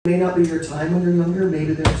may not be your time when you're younger.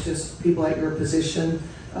 Maybe there's just people at your position.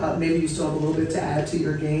 Maybe you still have a little bit to add to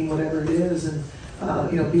your game, whatever it is, and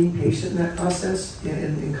being patient in that process.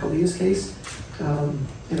 In Kalia's case,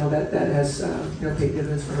 that has paid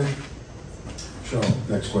dividends for her. Cheryl,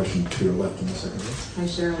 next question to your left in the second row. Hi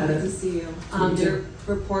Cheryl, good to see you. There are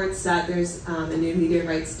reports that there's a new media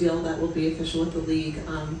rights deal that will be official with the league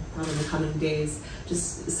probably in the coming days.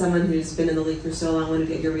 Just someone who's been in the league for so long, I want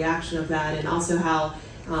to get your reaction of that, and also how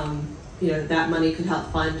that money could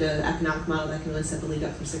help fund an economic model that can really set the league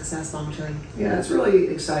up for success long term. Yeah, it's really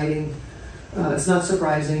exciting. It's not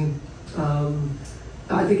surprising.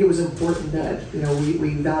 I think it was important that we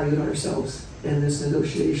valued ourselves in this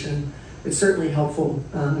negotiation. It's certainly helpful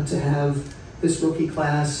to have this rookie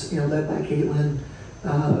class, led by Caitlin,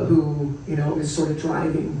 who is sort of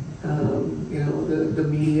driving the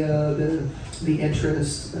media, the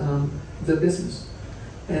interest, the business.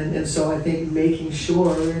 And so I think making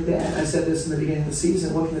sure that, I said this in the beginning of the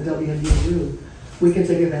season, what can the WNBA do? We can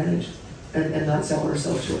take advantage and not sell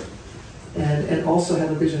ourselves short. And also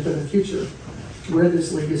have a vision for the future, where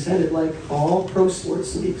this league is headed, like all pro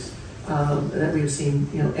sports leagues that we've seen,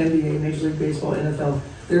 NBA, Major League Baseball, NFL.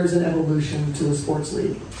 There is an evolution to a sports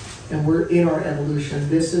league, and we're in our evolution.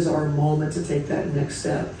 This is our moment to take that next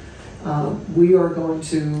step. We are going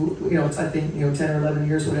to, I think, 10 or 11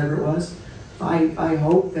 years, whatever it was. I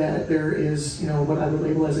hope that there is, what I would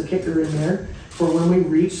label as a kicker in there for when we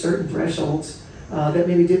reach certain thresholds that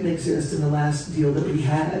maybe didn't exist in the last deal that we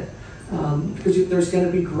had. Because there's going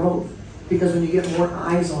to be growth. Because when you get more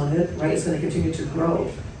eyes on it, right, it's going to continue to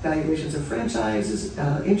grow. Valuations of franchises,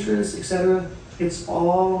 interest, etc. It's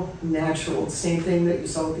all natural. The same thing that you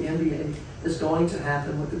saw with the NBA is going to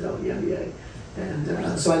happen with the WNBA.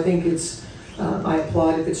 And so I think I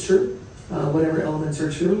applaud if it's true. Whatever elements are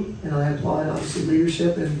true, and I applaud obviously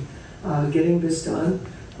leadership and getting this done.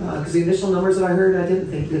 Because the initial numbers that I heard, I didn't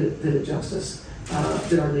think did it justice,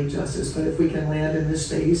 did our league justice. But if we can land in this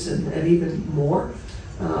space and even more,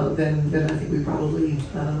 then I think we probably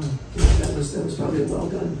that was probably a well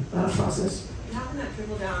done process. How can that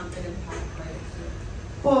trickle down and impact players?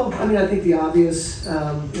 Well, I think the obvious,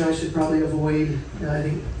 I should probably avoid, I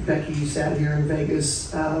think Becky sat here in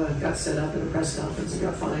Vegas, got set up in a press conference and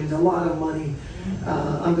got fined a lot of money.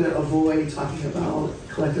 I'm going to avoid talking about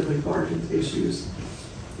collectively bargained issues.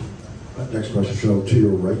 Next question, Cheryl, to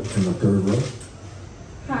your right in the third row.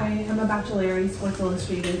 Hi, I'm a Bachelorette, Sports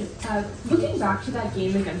Illustrated. Looking back to that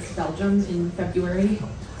game against Belgium in February,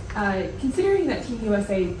 considering that Team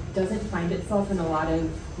USA doesn't find itself in a lot of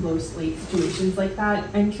low-slate situations like that,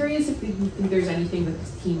 I'm curious if you think there's anything that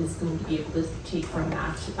this team is going to be able to take from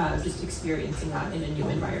that, just experiencing that in a new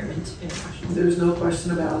environment internationally. There's no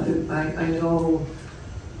question about it. I know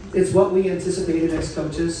it's what we anticipated as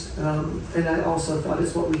coaches, and I also thought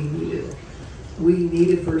it's what we needed. We need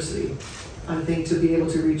adversity. I think to be able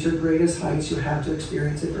to reach your greatest heights, you have to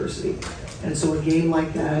experience adversity. And so a game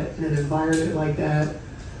like that, in an environment like that,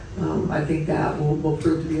 I think that will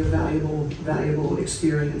prove to be a valuable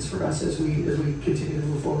experience for us as we continue to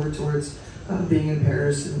move forward towards being in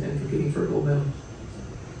Paris and competing for a gold medal.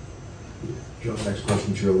 Joe, next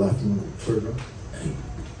question to your left in the third row.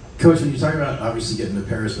 Coach, when you talk about obviously getting to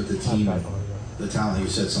Paris with the team, the talent, you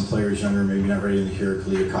said some players younger, maybe not ready to hear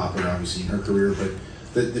Kalia Copper, obviously in her career, but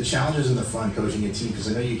the challenges and the fun coaching a team,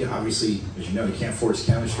 because I know you can obviously, as you know, you can't force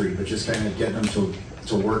chemistry, but just kind of getting them to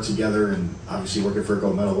work together and obviously working for a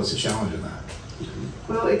gold medal. What's the challenge in that?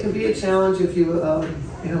 Well, it can be a challenge if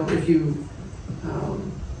you,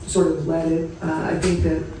 sort of let it. I think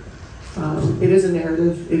that it is a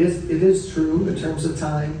narrative. It is true in terms of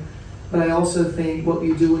time, but I also think what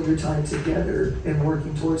you do in your time together and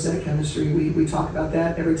working towards that chemistry. We talk about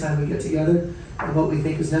that every time we get together, and what we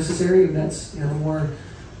think is necessary, and that's more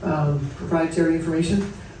proprietary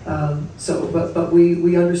information. But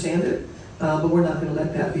we understand it. But we're not going to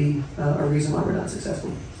let that be a reason why we're not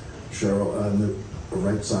successful. Cheryl, on the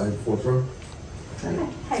right side, fourth row.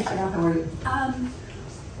 Hi, Cheryl. How are you?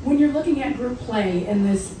 When you're looking at group play and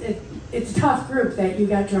it's a tough group that you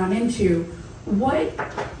got drawn into, what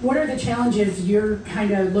are the challenges you're kind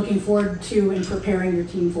of looking forward to and preparing your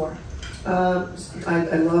team for?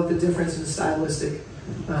 I love the difference in stylistic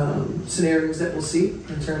scenarios that we'll see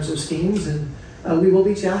in terms of schemes, and we will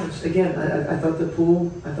be challenged. Again, I thought the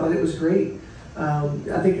pool, I thought it was great.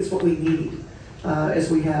 I think it's what we need as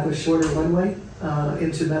we have a shorter runway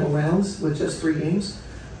into medal rounds with just 3 games.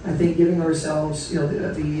 I think giving ourselves,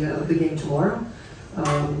 the game tomorrow,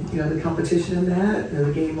 the competition in that,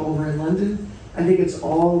 the game over in London, I think it's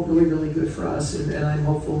all really, really good for us, and I'm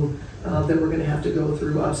hopeful that we're going to have to go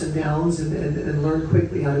through ups and downs and learn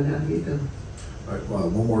quickly how to navigate them. All right, well,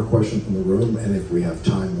 one more question from the room, and if we have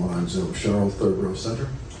time, one on Zoom. Cheryl, third row center.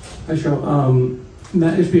 Hi, Cheryl.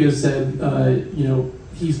 Matt Ishby has said, you know,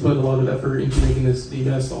 he's put a lot of effort into making this the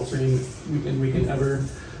best All-Star weekend ever.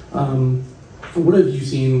 What have you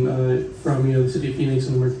seen from, you know, the city of Phoenix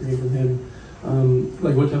and the Mercury from him?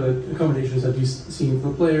 Like, what type of accommodations have you seen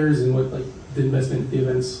for players, and what, like, the investment, the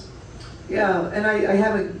events? Yeah, and I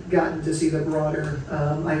haven't gotten to see the broader.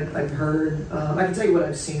 I've heard. I can tell you what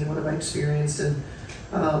I've seen, what I've experienced, and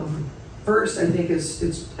first, I think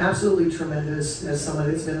it's absolutely tremendous as someone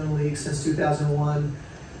that's been in the league since 2001,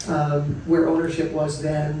 where ownership was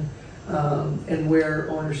then, and where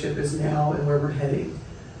ownership is now, and where we're heading.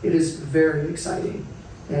 It is very exciting,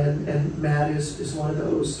 and Matt is one of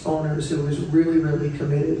those owners who is really, really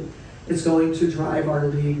committed. It's going to drive our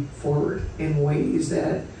league forward in ways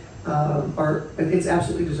that it's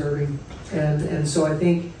absolutely deserving, and so I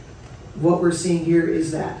think what we're seeing here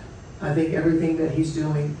is that. I think everything that he's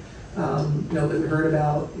doing, you know, that we heard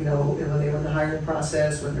about, you know, when they were in the hiring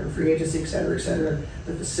process, when they're in free agency, et cetera,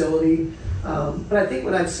 the facility. But I think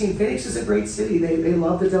what I've seen, Phoenix is a great city. They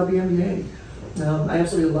love the WNBA. I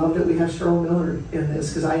absolutely love that we have Cheryl Miller in this,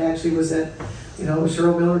 because I actually was at, you know,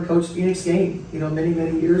 Cheryl Miller coached Phoenix game, you know,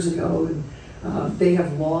 many years ago, and they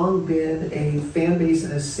have long been a fan base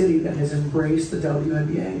in a city that has embraced the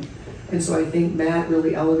WNBA. And so I think Matt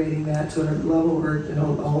really elevating that to another level where, you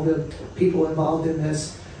know, all the people involved in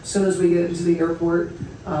this, as soon as we get into the airport,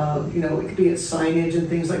 you know, it could be at signage and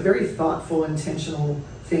things like very thoughtful, intentional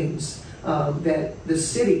things that the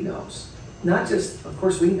city knows. Not just, of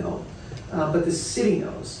course, we know, but the city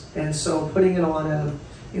knows. And so putting it on a,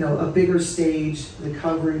 you know, a bigger stage, the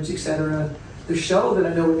coverage, et cetera, the show that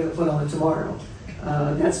I know we're going to put on tomorrow,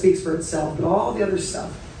 that speaks for itself. But all the other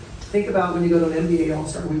stuff, think about when you go to an NBA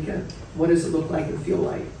All-Star Weekend. What does it look like and feel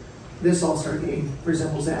like? This All-Star game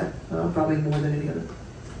resembles that probably more than any other.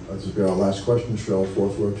 This will be our last question. Cheryl,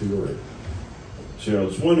 fourth row to your right. Cheryl, I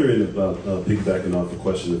was wondering about piggybacking off the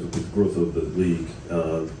question of the growth of the league.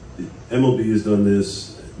 MLB has done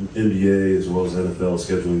this, NBA as well as NFL,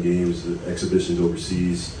 scheduling games, exhibitions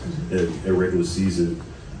overseas, and regular season.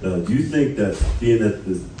 Do you think that being that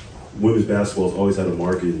the women's basketball has always had a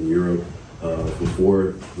market in Europe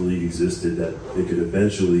before the league existed, that it could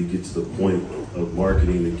eventually get to the point of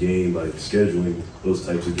marketing the game by scheduling those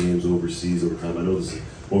types of games overseas over time? I know this is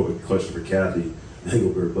more of a question for Kathy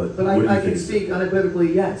Engelbert, but I can speak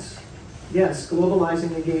unequivocally, yes. Yes,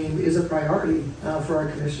 globalizing the game is a priority for our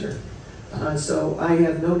commissioner. So I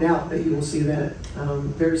have no doubt that you will see that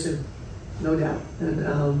very soon, no doubt. And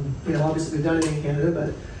you know, obviously we've done it in Canada,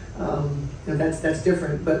 but you know, that's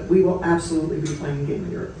different. But we will absolutely be playing a game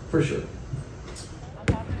in Europe for sure.